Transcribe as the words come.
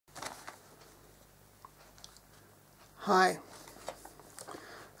Hi,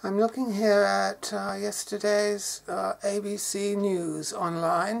 I'm looking here at yesterday's ABC News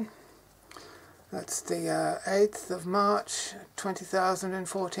online. That's the 8th of March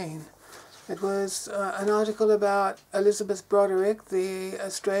 2014. It was an article about Lizzie Broderick, the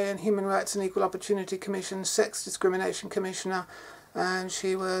Australian Human Rights and Equal Opportunity Commission's Sex Discrimination Commissioner, and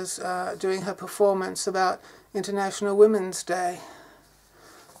she was doing her performance about International Women's Day.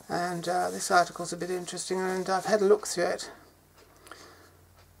 And this article's a bit interesting, and I've had a look through it.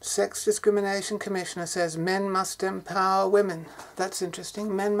 Sex Discrimination Commissioner says men must empower women. That's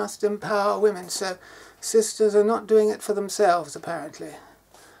interesting. Men must empower women. So sisters are not doing it for themselves, apparently.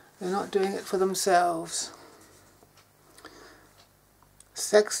 They're not doing it for themselves.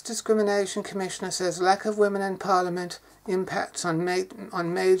 Sex Discrimination Commissioner says lack of women in Parliament impacts on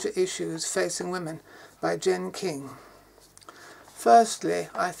major issues facing women, by Jen King. Firstly,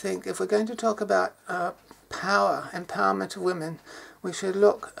 I think if we're going to talk about empowerment of women, we should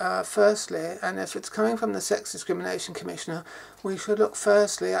look firstly, and if it's coming from the Sex Discrimination Commissioner, we should look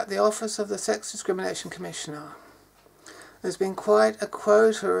firstly at the office of the Sex Discrimination Commissioner. There's been quite a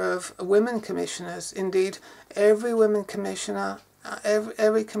quota of women commissioners. Indeed, every women commissioner,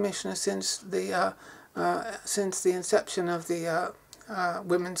 every commissioner since the inception of the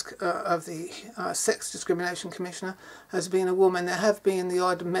Sex Discrimination Commissioner has been a woman. There have been the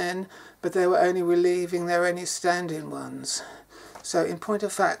odd men, but they were only relieving their only stand-in ones. So, in point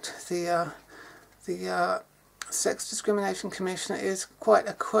of fact, the Sex Discrimination Commissioner is quite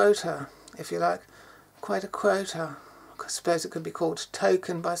a quota, if you like, quite a quota. I suppose it could be called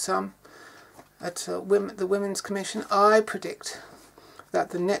token by some. At the Women's Commission, I predict that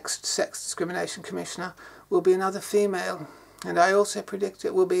the next Sex Discrimination Commissioner will be another female. And I also predict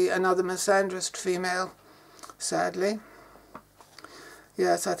it will be another misandrist female, sadly.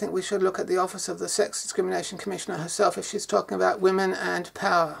 Yes, I think we should look at the office of the Sex Discrimination Commissioner herself if she's talking about women and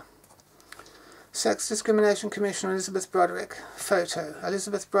power. Sex Discrimination Commissioner Lizzie Broderick. Photo. Lizzie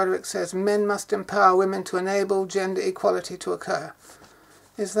Broderick says men must empower women to enable gender equality to occur.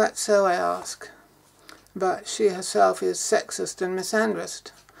 Is that so, I ask? But she herself is sexist and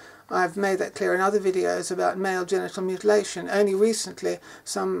misandrist. I've made that clear in other videos about male genital mutilation. Only recently,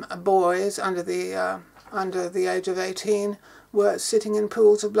 some boys under the age of 18 were sitting in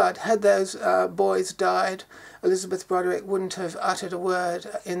pools of blood. Had those boys died, Elizabeth Broderick wouldn't have uttered a word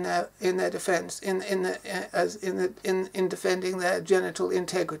in their defence, in defending their genital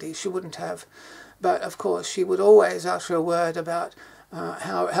integrity. She wouldn't have. But of course, she would always utter a word about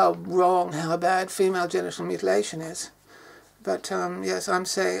how wrong, how bad female genital mutilation is. But yes, I've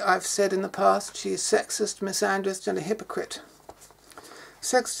said in the past she's sexist, misandrist, and a hypocrite.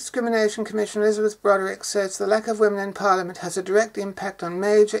 Sex Discrimination Commissioner Elizabeth Broderick says the lack of women in Parliament has a direct impact on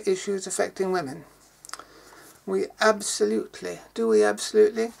major issues affecting women. We absolutely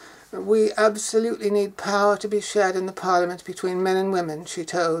need power to be shared in the Parliament between men and women, she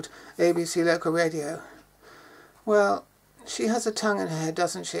told ABC Local Radio. Well, she has a tongue in her head,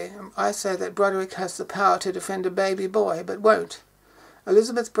 doesn't she? I say that Broderick has the power to defend a baby boy, but won't.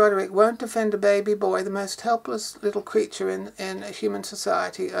 Elizabeth Broderick won't defend a baby boy, the most helpless little creature in human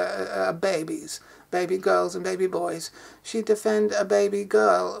society, babies, baby girls and baby boys. She'd defend a baby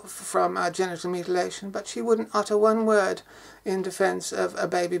girl from genital mutilation, but she wouldn't utter one word in defence of a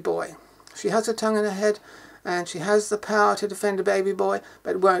baby boy. She has a tongue in her head, and she has the power to defend a baby boy,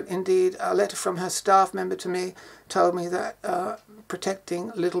 but won't. Indeed, a letter from her staff member to me told me that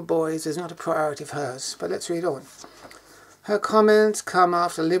protecting little boys is not a priority of hers. But let's read on. Her comments come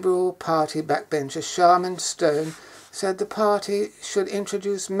after Liberal Party backbencher Sharman Stone said the party should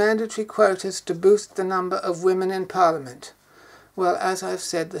introduce mandatory quotas to boost the number of women in Parliament. Well, as I've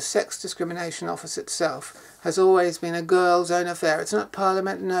said, the Sex Discrimination Office itself has always been a girl's own affair. It's not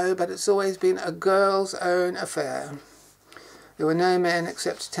Parliament, no, but it's always been a girl's own affair. There were no men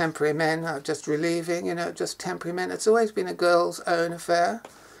except temporary men, just relieving, just temporary men. It's always been a girl's own affair.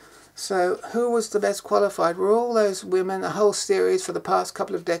 So who was the best qualified? Were all those women, a whole series for the past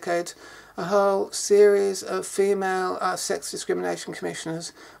couple of decades, a whole series of female sex discrimination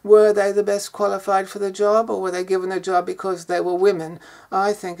commissioners, were they the best qualified for the job, or were they given the job because they were women?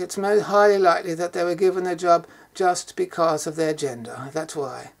 I think it's most highly likely that they were given the job just because of their gender. That's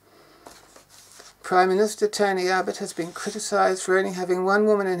why. Prime Minister Tony Abbott has been criticised for only having one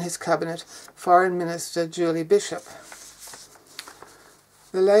woman in his cabinet, Foreign Minister Julie Bishop.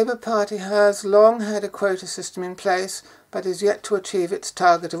 The Labour Party has long had a quota system in place, but is yet to achieve its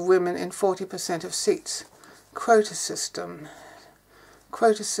target of women in 40% of seats. Quota system,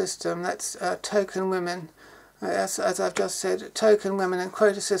 that's token women. As I've just said, token women and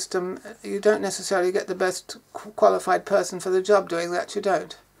quota system, you don't necessarily get the best qualified person for the job doing that, you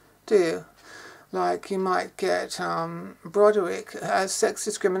don't, do you? Like you might get Broderick as Sex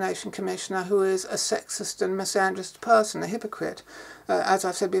Discrimination Commissioner, who is a sexist and misandrist person, a hypocrite. As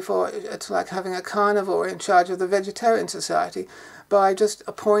I've said before, it's like having a carnivore in charge of the vegetarian society. By just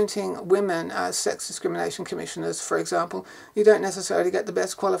appointing women as sex discrimination commissioners, for example, you don't necessarily get the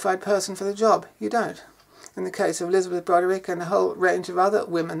best qualified person for the job. You don't. In the case of Elizabeth Broderick and a whole range of other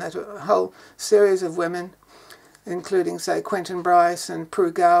women, a whole series of women, including, say, Quentin Bryce and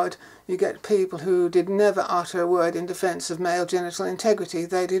Prue Goward, you get people who did never utter a word in defence of male genital integrity.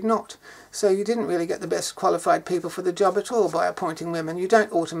 They did not. So you didn't really get the best qualified people for the job at all by appointing women. You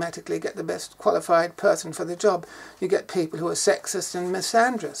don't automatically get the best qualified person for the job. You get people who are sexist and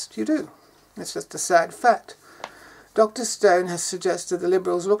misandrist. You do. It's just a sad fact. Dr. Stone has suggested the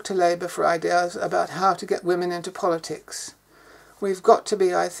Liberals look to Labour for ideas about how to get women into politics. We've got to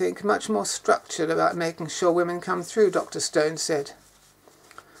be, I think, much more structured about making sure women come through, Dr. Stone said.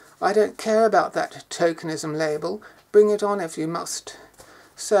 I don't care about that tokenism label. Bring it on if you must.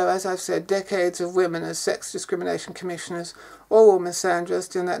 So, as I've said, decades of women as sex discrimination commissioners, all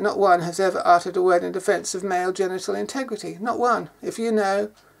misandrist in that not one has ever uttered a word in defence of male genital integrity. Not one. If you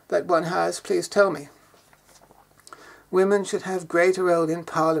know that one has, please tell me. Women should have greater role in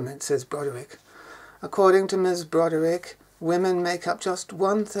Parliament, says Broderick. According to Ms. Broderick, women make up just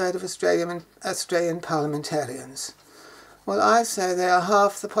 1/3 of Australian parliamentarians. Well, I say they are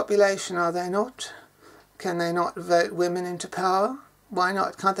half the population, are they not? Can they not vote women into power? Why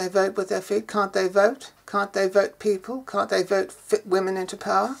not? Can't they vote with their feet? Can't they vote? Can't they vote people? Can't they vote fit women into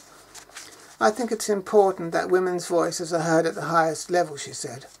power? I think it's important that women's voices are heard at the highest level, she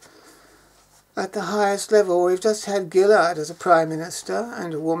said. At the highest level, we've just had Gillard as a Prime Minister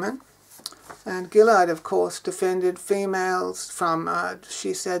and a woman. And Gillard, of course, defended females from,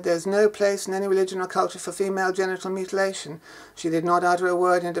 she said, there's no place in any religion or culture for female genital mutilation. She did not utter a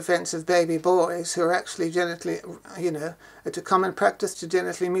word in defence of baby boys who are actually genitally, it's a common practice to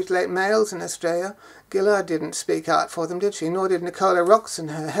genitally mutilate males in Australia. Gillard didn't speak out for them, did she? Nor did Nicola Roxon,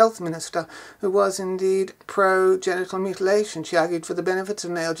 her health minister, who was indeed pro-genital mutilation. She argued for the benefits of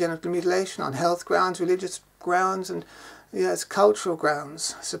male genital mutilation on health grounds, religious grounds, and yes, cultural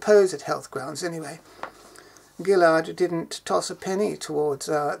grounds, supposed health grounds anyway. Gillard didn't toss a penny towards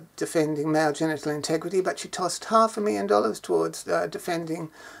defending male genital integrity, but she tossed $500,000 towards defending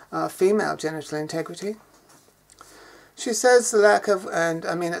female genital integrity. She says the lack of, and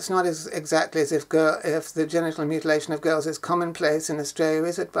I mean it's not exactly as if the genital mutilation of girls is commonplace in Australia,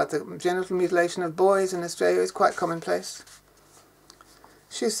 is it? But the genital mutilation of boys in Australia is quite commonplace.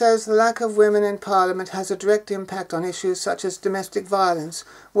 She says the lack of women in Parliament has a direct impact on issues such as domestic violence,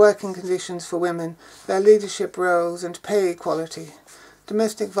 working conditions for women, their leadership roles and pay equality.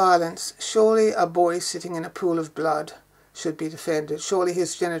 Domestic violence, surely a boy sitting in a pool of blood should be defended. Surely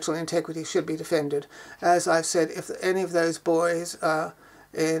his genital integrity should be defended. As I've said, if any of those boys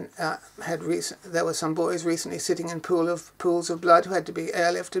there were some boys recently sitting in pools of blood who had to be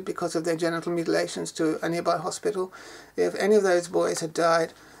airlifted because of their genital mutilations to a nearby hospital. If any of those boys had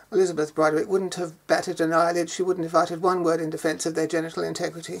died, Elizabeth Broderick wouldn't have batted an eyelid. She wouldn't have uttered one word in defence of their genital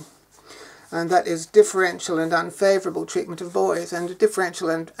integrity. And that is differential and unfavourable treatment of boys, and differential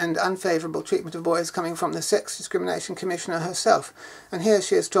and unfavourable treatment of boys coming from the Sex Discrimination Commissioner herself. And here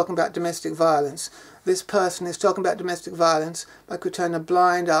she is talking about domestic violence. This person is talking about domestic violence but could turn a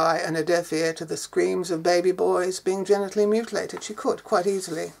blind eye and a deaf ear to the screams of baby boys being genitally mutilated. She could, quite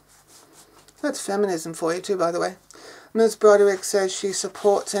easily. That's feminism for you too, by the way. Ms. Broderick says she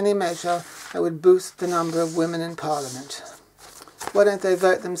supports any measure that would boost the number of women in Parliament. Why don't they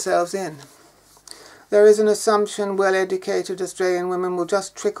vote themselves in? There is an assumption well-educated Australian women will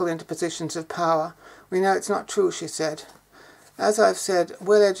just trickle into positions of power. We know it's not true, she said. As I've said,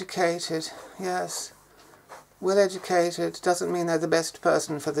 well-educated, yes. Well-educated doesn't mean they're the best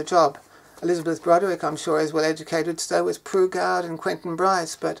person for the job. Elizabeth Broderick, I'm sure, is well-educated, so was Prue Goward and Quentin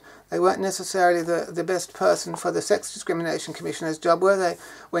Bryce, but they weren't necessarily the best person for the Sex Discrimination Commissioner's job, were they,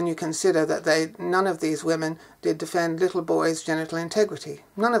 when you consider that none of these women did defend little boys' genital integrity.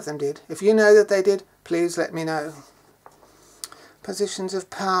 None of them did. If you know that they did, please let me know. Positions of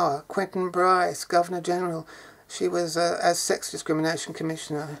power. Quentin Bryce, Governor-General. She was as Sex Discrimination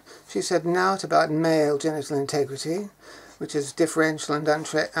Commissioner. She said naught about male genital integrity, which is differential and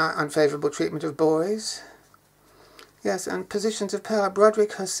unfavourable treatment of boys. Yes, and positions of power.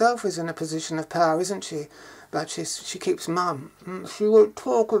 Broderick herself is in a position of power, isn't she? But she keeps mum. She won't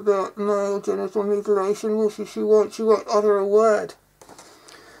talk about male genital mutilation, will she? She won't utter a word.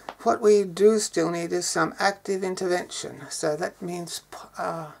 What we do still need is some active intervention. So that means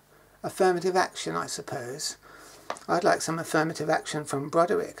affirmative action, I suppose. I'd like some affirmative action from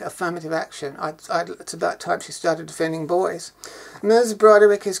Broderick. Affirmative action. It's about time she started defending boys. Ms.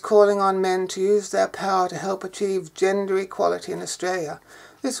 Broderick is calling on men to use their power to help achieve gender equality in Australia.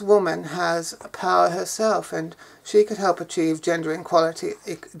 This woman has power herself, and she could help achieve gender equality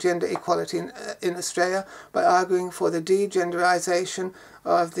in Australia by arguing for the degenderisation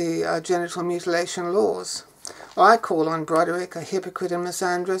of the genital mutilation laws. I call on Broderick, a hypocrite and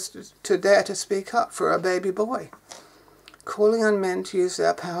misandrist, to dare to speak up for a baby boy. Calling on men to use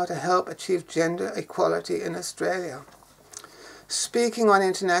their power to help achieve gender equality in Australia. Speaking on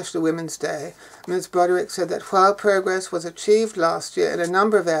International Women's Day, Ms. Broderick said that while progress was achieved last year in a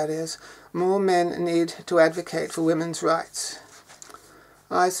number of areas, more men need to advocate for women's rights.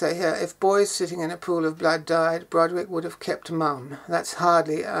 I say here, if boys sitting in a pool of blood died, Broderick would have kept mum. That's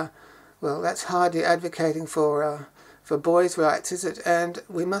hardly advocating for boys' rights, is it? And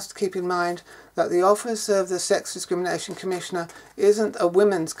we must keep in mind that the office of the Sex Discrimination Commissioner isn't a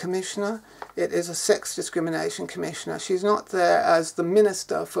women's commissioner. It is a Sex Discrimination Commissioner. She's not there as the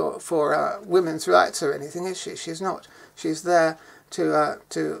minister for women's rights or anything, is she? She's not. She's there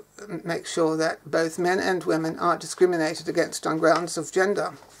to make sure that both men and women aren't discriminated against on grounds of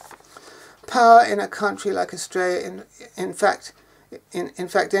gender. Power in a country like Australia, in fact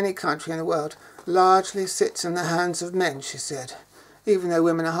any country in the world, largely sits in the hands of men, she said. Even though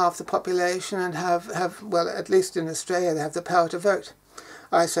women are half the population and have, well, at least in Australia, they have the power to vote.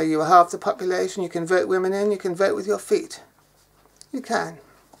 I say you are half the population, you can vote women in, you can vote with your feet. You can.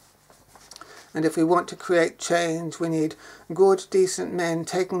 And if we want to create change, we need good, decent men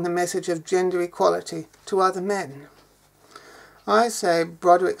taking the message of gender equality to other men. I say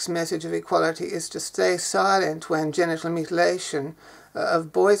Broderick's message of equality is to stay silent when genital mutilation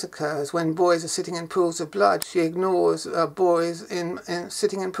of boys occurs. When boys are sitting in pools of blood, she ignores boys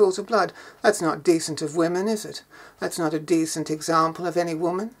sitting in pools of blood. That's not decent of women, is it? That's not a decent example of any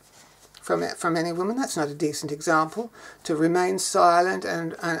woman. From any woman, that's not a decent example. To remain silent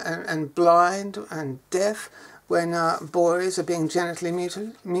and blind and deaf when boys are being genitally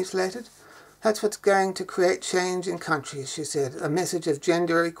mutilated. That's what's going to create change in countries, she said, a message of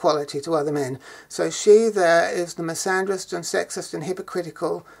gender equality to other men. So she there is the misandrist and sexist and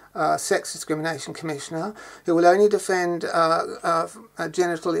hypocritical Sex Discrimination Commissioner who will only defend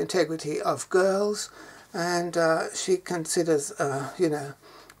genital integrity of girls, and she considers,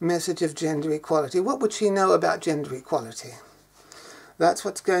 message of gender equality. What would she know about gender equality? That's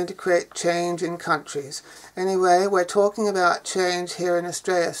what's going to create change in countries. Anyway, we're talking about change here in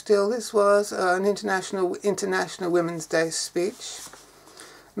Australia. Still, this was an International Women's Day speech.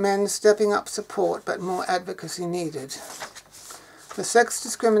 Men stepping up support, but more advocacy needed. The Sex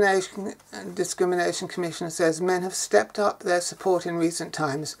Discrimination Commissioner says men have stepped up their support in recent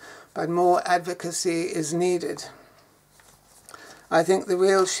times, but more advocacy is needed. I think the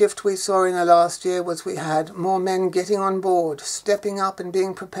real shift we saw in the last year was we had more men getting on board, stepping up and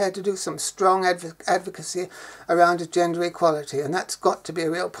being prepared to do some strong advocacy around gender equality, and that's got to be a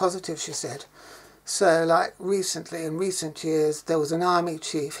real positive, she said. So, like recently, in recent years, there was an army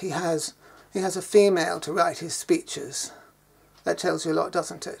chief. He has a female to write his speeches. That tells you a lot,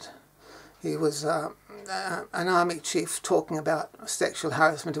 doesn't it? He was an army chief talking about sexual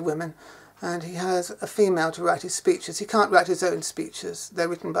harassment of women, and he has a female to write his speeches. He can't write his own speeches. They're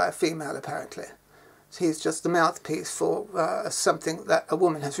written by a female, apparently. So he's just the mouthpiece for something that a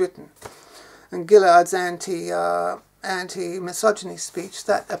woman has written. And Gillard's anti-misogyny speech,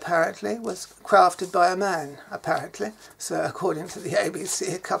 that apparently was crafted by a man, apparently. So according to the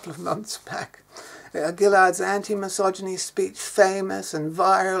ABC a couple of months back. Gillard's anti-misogyny speech, famous and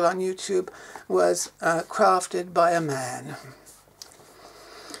viral on YouTube, was crafted by a man.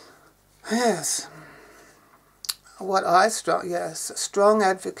 Yes, strong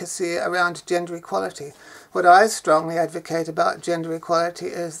advocacy around gender equality. What I strongly advocate about gender equality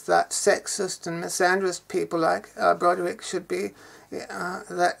is that sexist and misandrist people like Broderick shouldn't be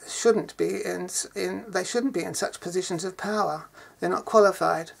in such positions of power. They're not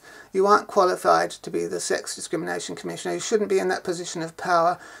qualified. You aren't qualified to be the Sex Discrimination Commissioner. You shouldn't be in that position of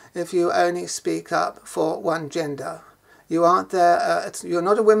power if you only speak up for one gender. You aren't there. You're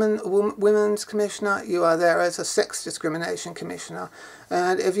not a women's commissioner. You are there as a sex discrimination commissioner.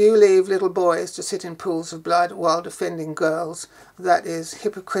 And if you leave little boys to sit in pools of blood while defending girls, that is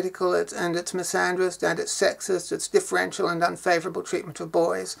hypocritical, and it's misandrist, and it's sexist, it's differential and unfavourable treatment of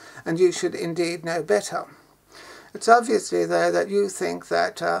boys, and you should indeed know better. It's obviously, though, that you think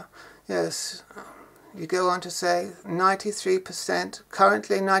that, yes, You go on to say 93%,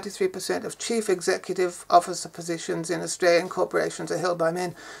 currently 93% of chief executive officer positions in Australian corporations are held by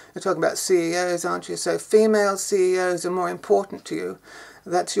men. You're talking about CEOs, aren't you? So female CEOs are more important to you.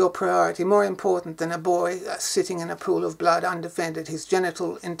 That's your priority, more important than a boy sitting in a pool of blood undefended, his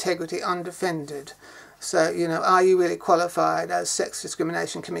genital integrity undefended. So, you know, are you really qualified as Sex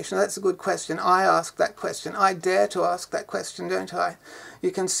Discrimination Commissioner? That's a good question. I ask that question. I dare to ask that question, don't I?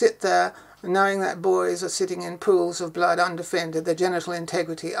 You can sit there knowing that boys are sitting in pools of blood undefended, their genital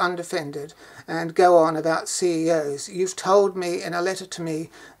integrity undefended, and go on about CEOs. You've told me in a letter to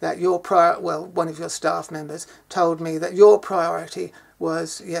me that one of your staff members told me that your priority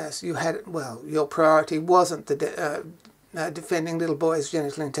was, yes, your priority wasn't the defending little boys'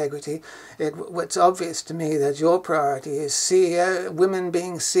 genital integrity. It's obvious to me that your priority is women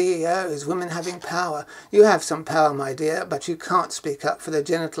being CEOs, women having power. You have some power, my dear, but you can't speak up for the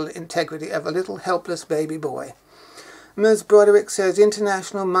genital integrity of a little helpless baby boy. Ms. Broderick says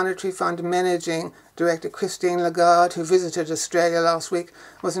International Monetary Fund Managing Director Christine Lagarde, who visited Australia last week,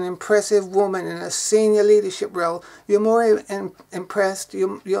 was an impressive woman in a senior leadership role. You're more impressed.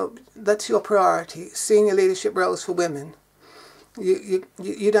 That's your priority, senior leadership roles for women.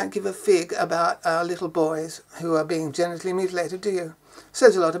 You don't give a fig about little boys who are being genitally mutilated, do you?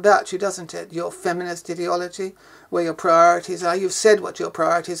 Says a lot about you, doesn't it? Your feminist ideology, where your priorities are. You've said what your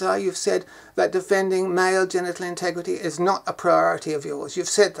priorities are. You've said that defending male genital integrity is not a priority of yours. You've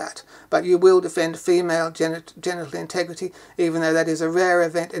said that. But you will defend female genital integrity, even though that is a rare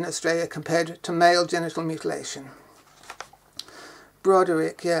event in Australia compared to male genital mutilation.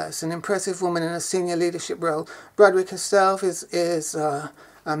 Broderick, yes, an impressive woman in a senior leadership role. Broderick herself is a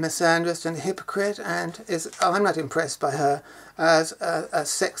misandrist and a hypocrite, and I'm not impressed by her as a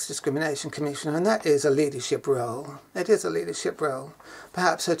Sex Discrimination Commissioner, and that is a leadership role. It is a leadership role.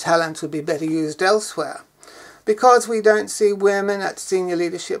 Perhaps her talents would be better used elsewhere. Because we don't see women at senior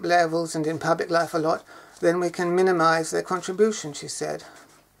leadership levels and in public life a lot, then we can minimise their contribution, she said.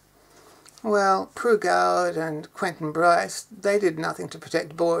 Well, Prue Goward and Quentin Bryce, they did nothing to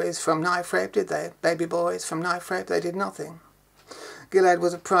protect boys from knife rape, did they? Baby boys from knife rape, they did nothing. Gillard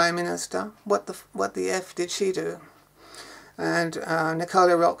was a Prime Minister. What the F did she do? And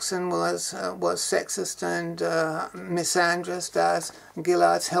Nicola Roxon was sexist and misandrist as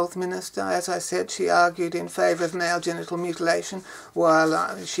Gillard's Health Minister. As I said, she argued in favour of male genital mutilation,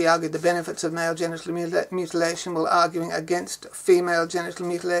 while she argued the benefits of male genital mutilation while arguing against female genital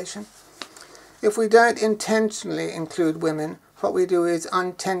mutilation. If we don't intentionally include women, what we do is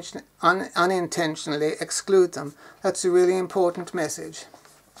unintentionally exclude them. That's a really important message.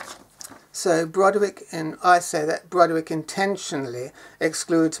 So I say that Broderick intentionally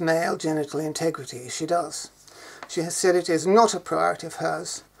excludes male genital integrity. She does. She has said it is not a priority of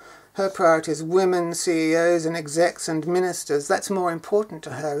hers. Her priority is women CEOs and execs and ministers. That's more important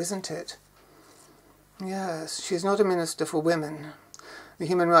to her, isn't it? Yes, she's not a minister for women. The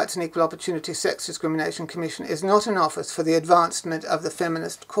Human Rights and Equal Opportunity Sex Discrimination Commission is not an office for the advancement of the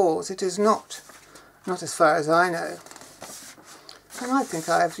feminist cause. It is not. Not as far as I know. And I think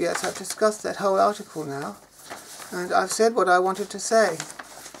I've discussed that whole article now. And I've said what I wanted to say.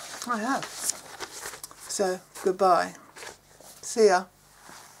 I have. So, goodbye. See ya.